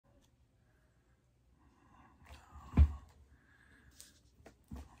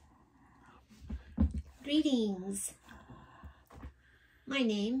Greetings. My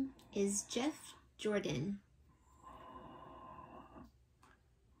name is Jeff Jordan.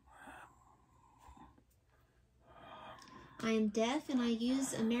 I am deaf and I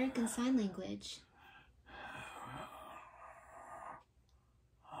use American Sign Language.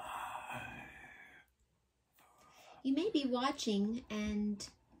 You may be watching, and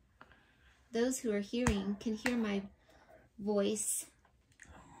those who are hearing can hear my voice.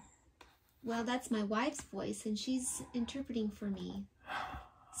 Well, that's my wife's voice, and she's interpreting for me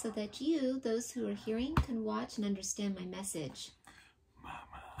so that you, those who are hearing, can watch and understand my message.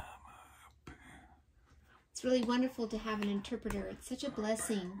 It's really wonderful to have an interpreter. It's such a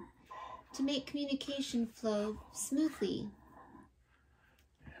blessing to make communication flow smoothly.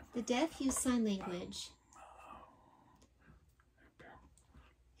 The deaf use sign language,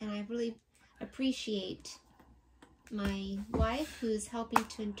 and I really appreciate my wife who is helping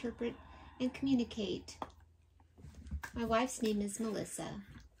to interpret and communicate. My wife's name is Melissa.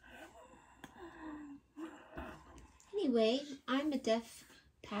 Anyway, I'm a deaf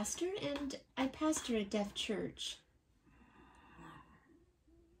pastor and I pastor a deaf church.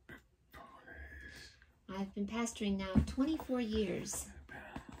 I've been pastoring now 24 years.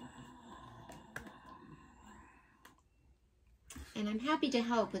 And I'm happy to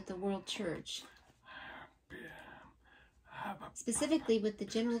help with the World Church, specifically with the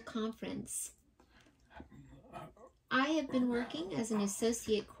General Conference. I have been working as an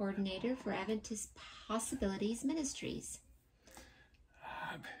associate coordinator for Adventist Possibilities Ministries.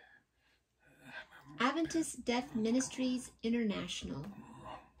 Adventist Deaf Ministries International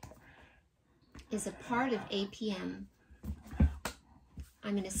is a part of APM.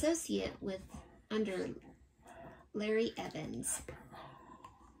 I'm an associate under Larry Evans.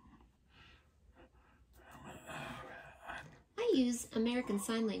 I use American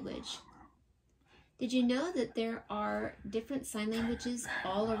Sign Language. Did you know that there are different sign languages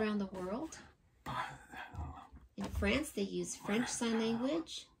all around the world? In France, they use French Sign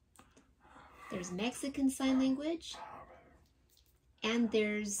Language. There's Mexican Sign Language. And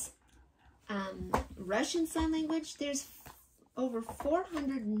there's Russian Sign Language. There's over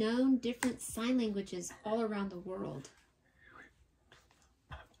 400 known different sign languages all around the world.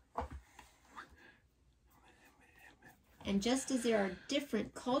 And just as there are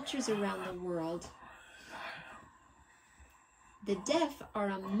different cultures around the world, the deaf are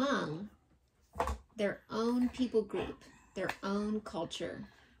among their own people group, their own culture.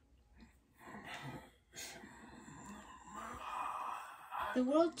 The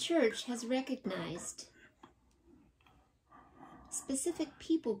World Church has recognized specific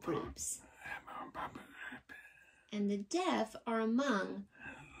people groups, and the deaf are among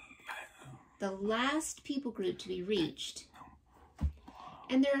the last people group to be reached.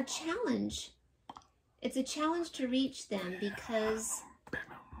 And they're a challenge. It's a challenge to reach them because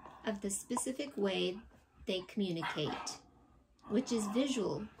of the specific way they communicate, which is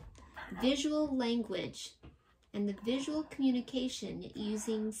visual language, and the visual communication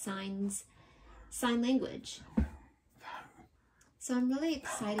using sign language. So I'm really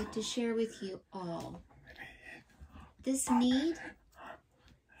excited to share with you all this need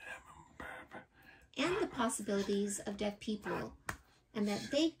and the possibilities of deaf people, and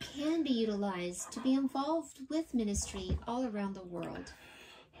that they can be utilized to be involved with ministry all around the world.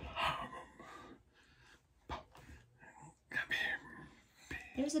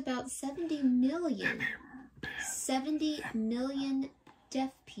 There's about 70 million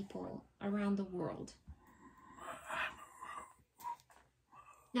deaf people around the world.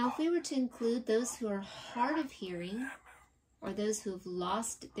 Now, if we were to include those who are hard of hearing, or those who have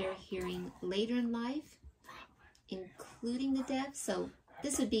lost their hearing later in life, including the deaf, so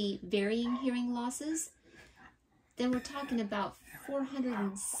this would be varying hearing losses, then we're talking about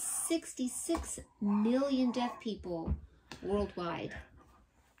 466 million deaf people worldwide.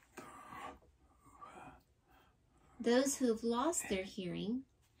 Those who have lost their hearing,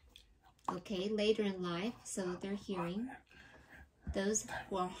 okay, later in life, so their hearing, those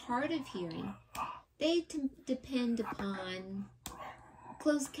who are hard of hearing, they depend upon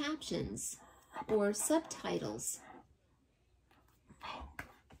closed captions or subtitles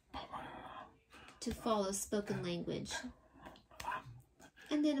to follow spoken language.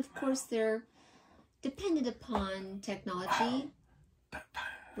 And then, of course, they're dependent upon technology,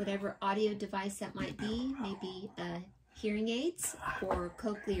 whatever audio device that might be, maybe hearing aids or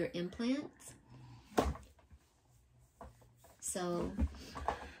cochlear implants. So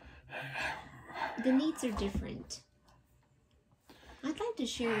the needs are different. I'd like to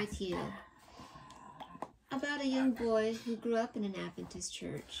share with you about a young boy who grew up in an Adventist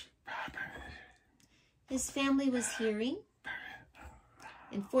church. His family was hearing,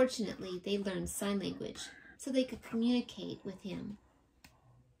 and fortunately they learned sign language so they could communicate with him.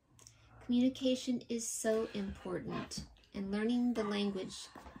 Communication is so important, and learning the language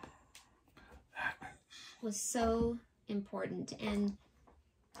was so important. And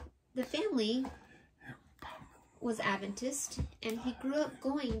the family was Adventist, and he grew up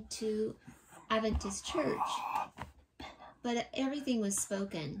going to Adventist church, but everything was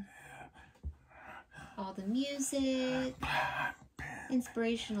spoken. All the music,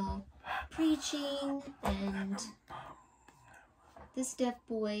 inspirational preaching, and this deaf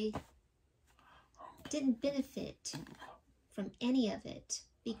boy didn't benefit from any of it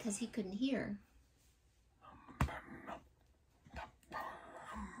because he couldn't hear.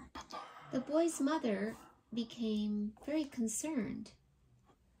 The boy's mother became very concerned.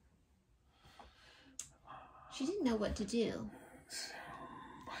 She didn't know what to do.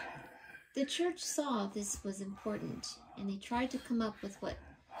 The church saw this was important, and they tried to come up with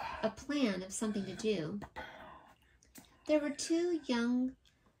a plan of something to do. There were two young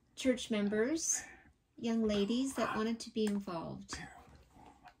church members, young ladies that wanted to be involved,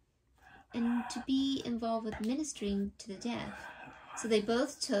 and to be involved with ministering to the deaf. So they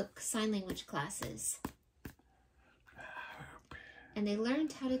both took sign language classes, and they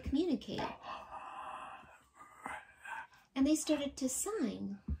learned how to communicate, and they started to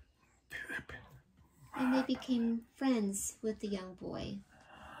sign, and they became friends with the young boy.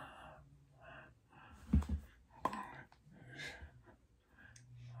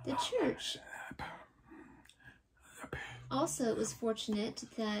 The church also was fortunate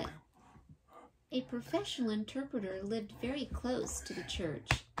that a professional interpreter lived very close to the church,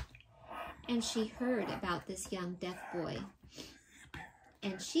 and she heard about this young deaf boy,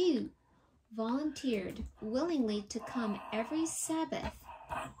 and she volunteered willingly to come every Sabbath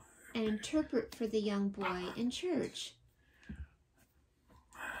and interpret for the young boy in church.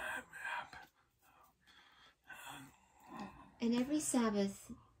 And every Sabbath,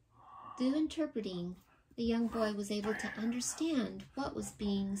 through interpreting, the young boy was able to understand what was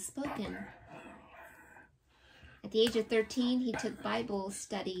being spoken. At the age of 13, he took Bible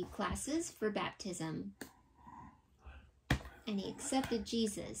study classes for baptism, and he accepted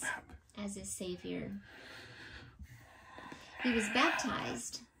Jesus as his Savior. He was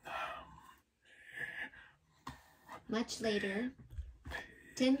baptized. Much later,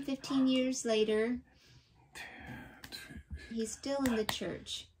 10, 15 years later, he's still in the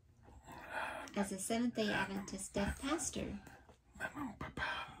church as a Seventh-day Adventist deaf pastor,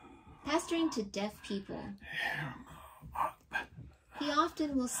 pastoring to deaf people. He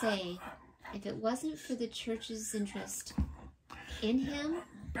often will say, if it wasn't for the church's interest in him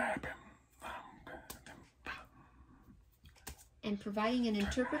and providing an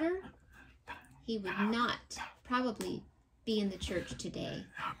interpreter, he would not probably be in the church today.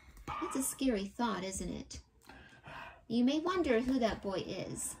 It's a scary thought, isn't it? You may wonder who that boy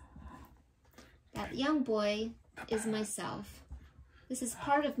is. That young boy is myself. This is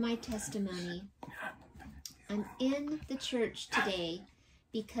part of my testimony. I'm in the church today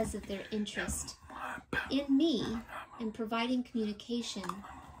because of their interest in me and providing communication.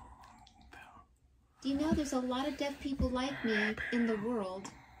 Do you know there's a lot of deaf people like me in the world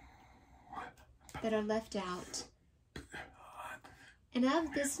that are left out? And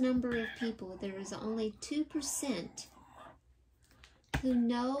of this number of people, there is only 2% who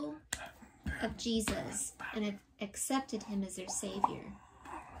know of Jesus and have accepted him as their Savior.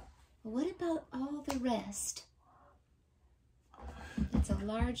 But what about all the rest? It's a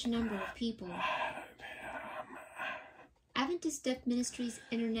large number of people. Adventist Deaf Ministries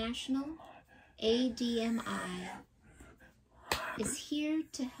International, ADMI, is here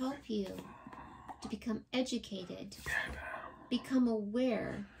to help you to become educated, become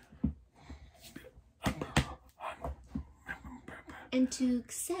aware, and to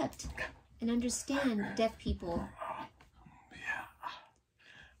accept and understand deaf people.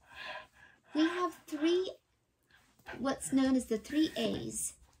 We have what's known as the 3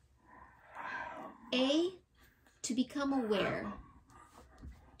 A's. A, to become aware.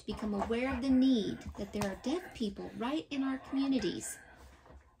 To become aware of the need that there are deaf people right in our communities,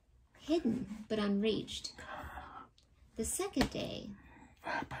 hidden but unreached. The second A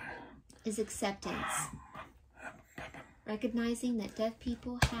is acceptance. Recognizing that deaf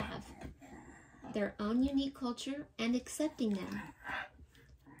people have their own unique culture and accepting them.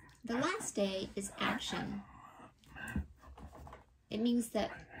 The last A is action. It means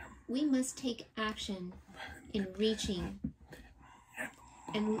that we must take action in reaching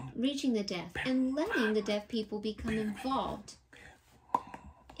the deaf and letting the deaf people become involved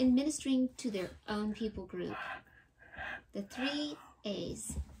in ministering to their own people group. The 3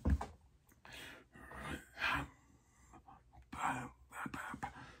 A's.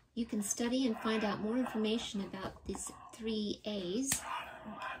 You can study and find out more information about these 3 A's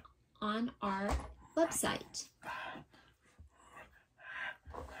on our website.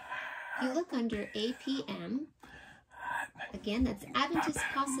 You look under APM. Again, that's Adventist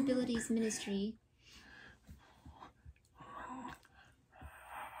Possibilities Ministry.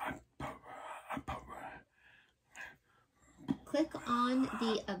 Click on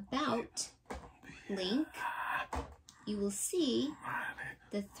the About link. You will see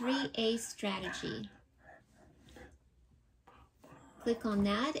the 3A strategy. Click on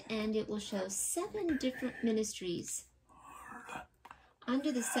that and it will show 7 different ministries.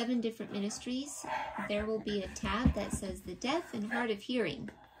 Under the 7 different ministries, there will be a tab that says the deaf and hard of hearing.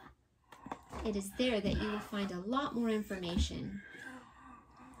 It is there that you will find a lot more information.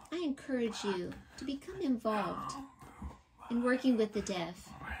 I encourage you to become involved in working with the deaf.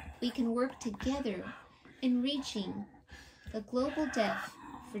 We can work together in reaching the global deaf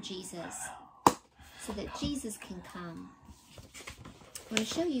for Jesus so that Jesus can come. I'm going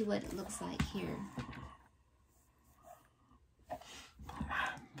to show you what it looks like here.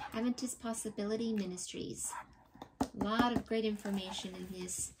 Adventist Possibility Ministries. A lot of great information in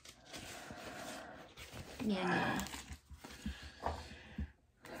this manual.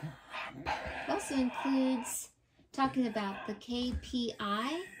 It also includes talking about the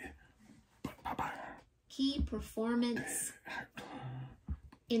KPI, Key Performance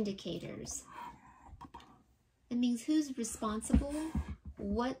Indicators. It means who's responsible,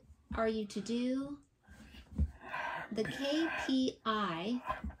 what are you to do. The KPI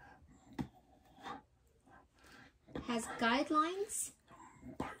has guidelines,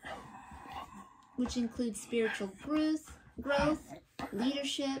 which include spiritual growth,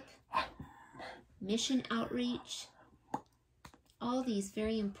 leadership, mission outreach, all these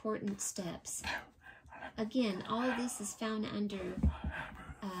very important steps. Again, all of this is found under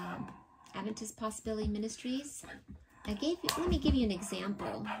Adventist Possibility Ministries. Let me give you an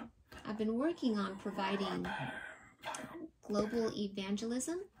example. I've been working on providing global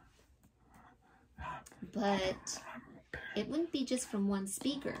evangelism, but it wouldn't be just from one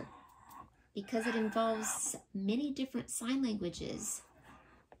speaker because it involves many different sign languages.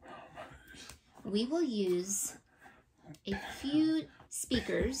 We will use a few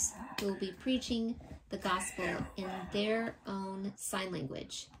speakers who will be preaching the gospel in their own sign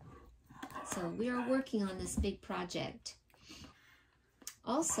language. So we are working on this big project.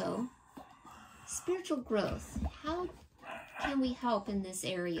 Also, spiritual growth. How can we help in this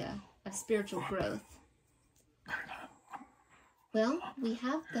area of spiritual growth? Well, we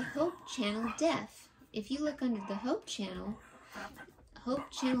have the Hope Channel Deaf. If you look under the Hope Channel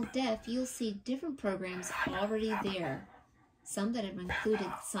Deaf, you'll see different programs already there. Some that have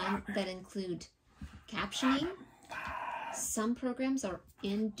include captioning. Some programs are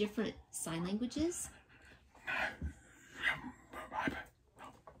in different sign languages.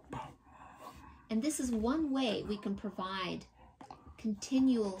 And this is one way we can provide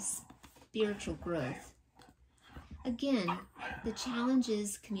continual spiritual growth. Again, the challenge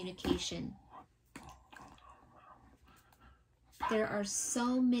is communication. There are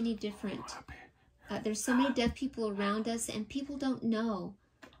so many different, there's so many deaf people around us, and people don't know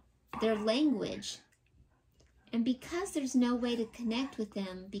their language. And because there's no way to connect with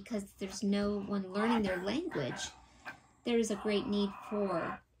them, because there's no one learning their language, there is a great need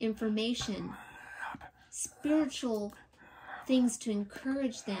for information, spiritual things to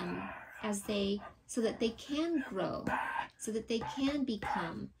encourage them so that they can grow, so that they can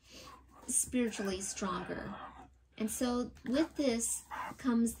become spiritually stronger. And so with this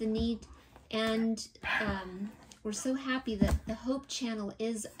comes the need, and we're so happy that the Hope Channel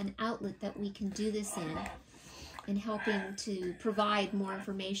is an outlet that we can do this in helping to provide more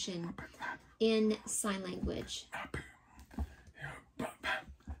information in sign language.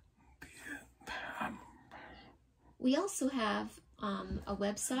 We also have a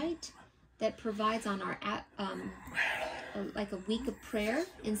website that provides on our like a week of prayer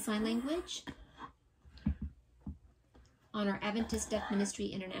in sign language on our Adventist Deaf Ministry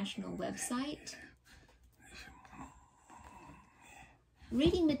International website.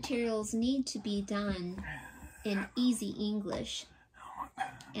 Reading materials need to be done in easy English,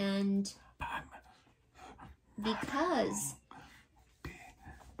 and because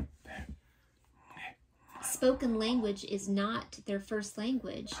spoken language is not their first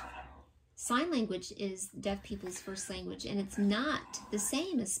language, sign language is deaf people's first language, and it's not the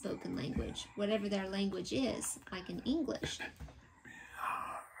same as spoken language, whatever their language is, like in English.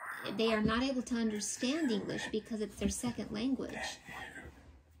 they are not able to understand English because it's their second language.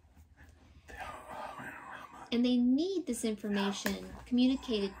 And they need this information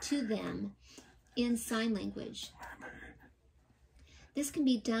communicated to them in sign language. This can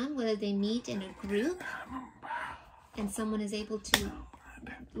be done whether they meet in a group and someone is able to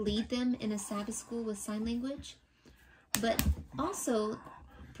lead them in a Sabbath school with sign language, but also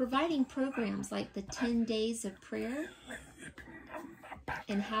providing programs like the 10 days of prayer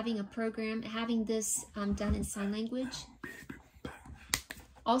and having a program, having this done in sign language.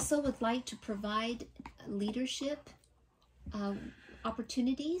 Also would like to provide leadership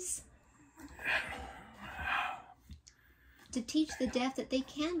opportunities to teach the deaf that they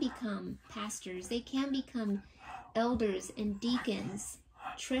can become pastors, they can become elders and deacons,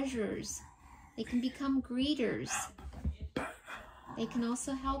 treasurers, they can become greeters, they can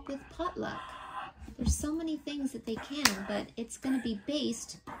also help with potluck. There's so many things that they can, but it's going to be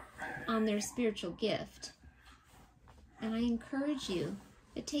based on their spiritual gift. And I encourage you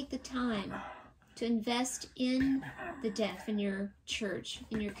to take the time to invest in the deaf in your church,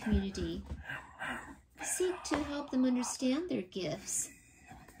 in your community. Seek to help them understand their gifts,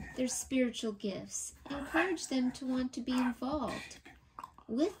 their spiritual gifts. Encourage them to want to be involved.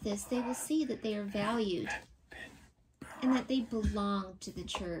 With this, they will see that they are valued and that they belong to the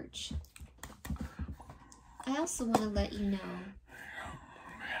church. I also want to let you know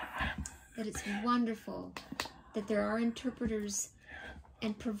that it's wonderful that there are interpreters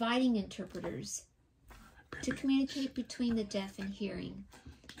and providing interpreters to communicate between the deaf and hearing,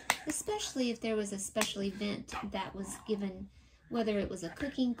 especially if there was a special event that was given, whether it was a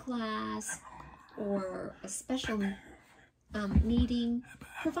cooking class or a special meeting.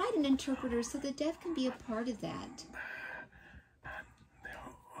 Provide an interpreter so the deaf can be a part of that.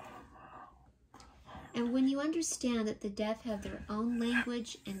 And when you understand that the deaf have their own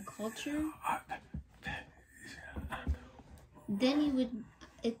language and culture, then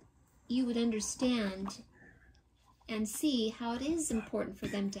you would understand and see how it is important for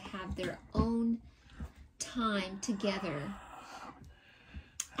them to have their own time together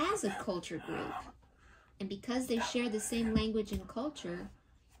as a culture group. And because they share the same language and culture,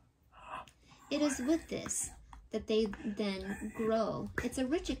 it is with this that they then grow. It's a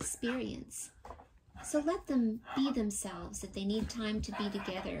rich experience. So let them be themselves if they need time to be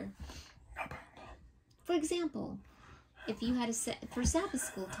together. For example, if you had for Sabbath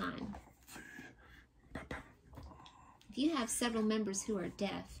school time, if you have several members who are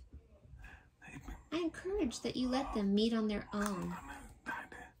deaf, I encourage that you let them meet on their own.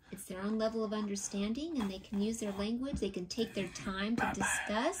 It's their own level of understanding, and they can use their language, they can take their time to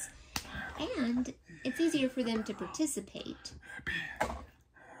discuss, and it's easier for them to participate.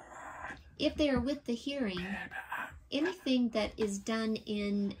 If they are with the hearing, anything that is done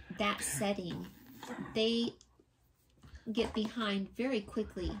in that setting, they get behind very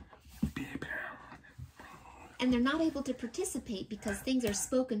quickly. And they're not able to participate because things are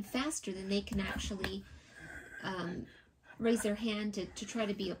spoken faster than they can actually raise their hand to try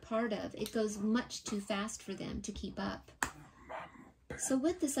to be a part of. It goes much too fast for them to keep up. So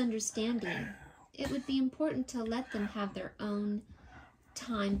with this understanding, it would be important to let them have their own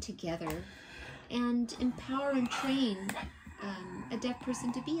time together and empower and train a deaf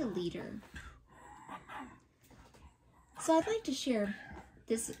person to be a leader. So I'd like to share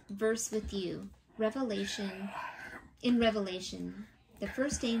this verse with you. In Revelation, the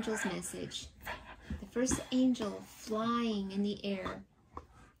first angel's message, the first angel flying in the air.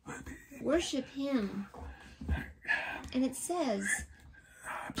 Worship him. And it says,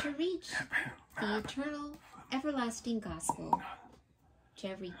 to reach the eternal, everlasting gospel to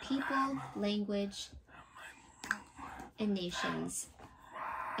every people, language, and nations,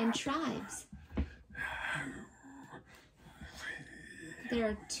 and tribes. There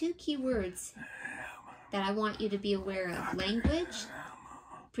are two key words that I want you to be aware of. Language,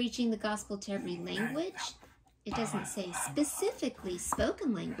 preaching the gospel to every language. It doesn't say specifically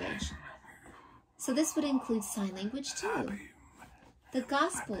spoken language. So this would include sign language too. The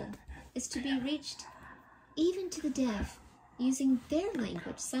gospel is to be reached even to the deaf using their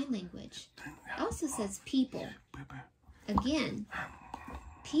language, sign language. It also says people. Again,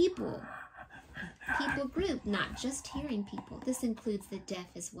 people group, not just hearing people. This includes the deaf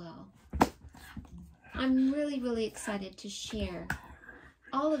as well. I'm really excited to share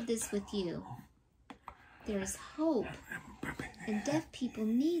all of this with you. There is hope, and deaf people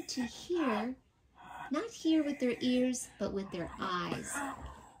need to hear, not hear with their ears, but with their eyes.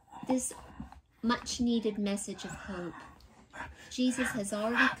 This much needed message of hope. Jesus has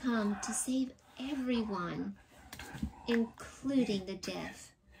already come to save everyone, including the deaf.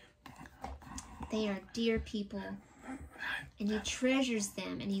 They are dear people, and He treasures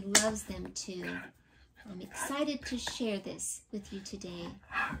them, and He loves them too. I'm excited to share this with you today.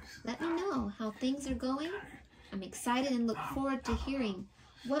 Let me know how things are going. I'm excited and look forward to hearing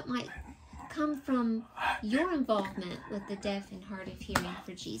what might come from your involvement with the deaf and hard of hearing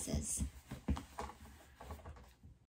for Jesus.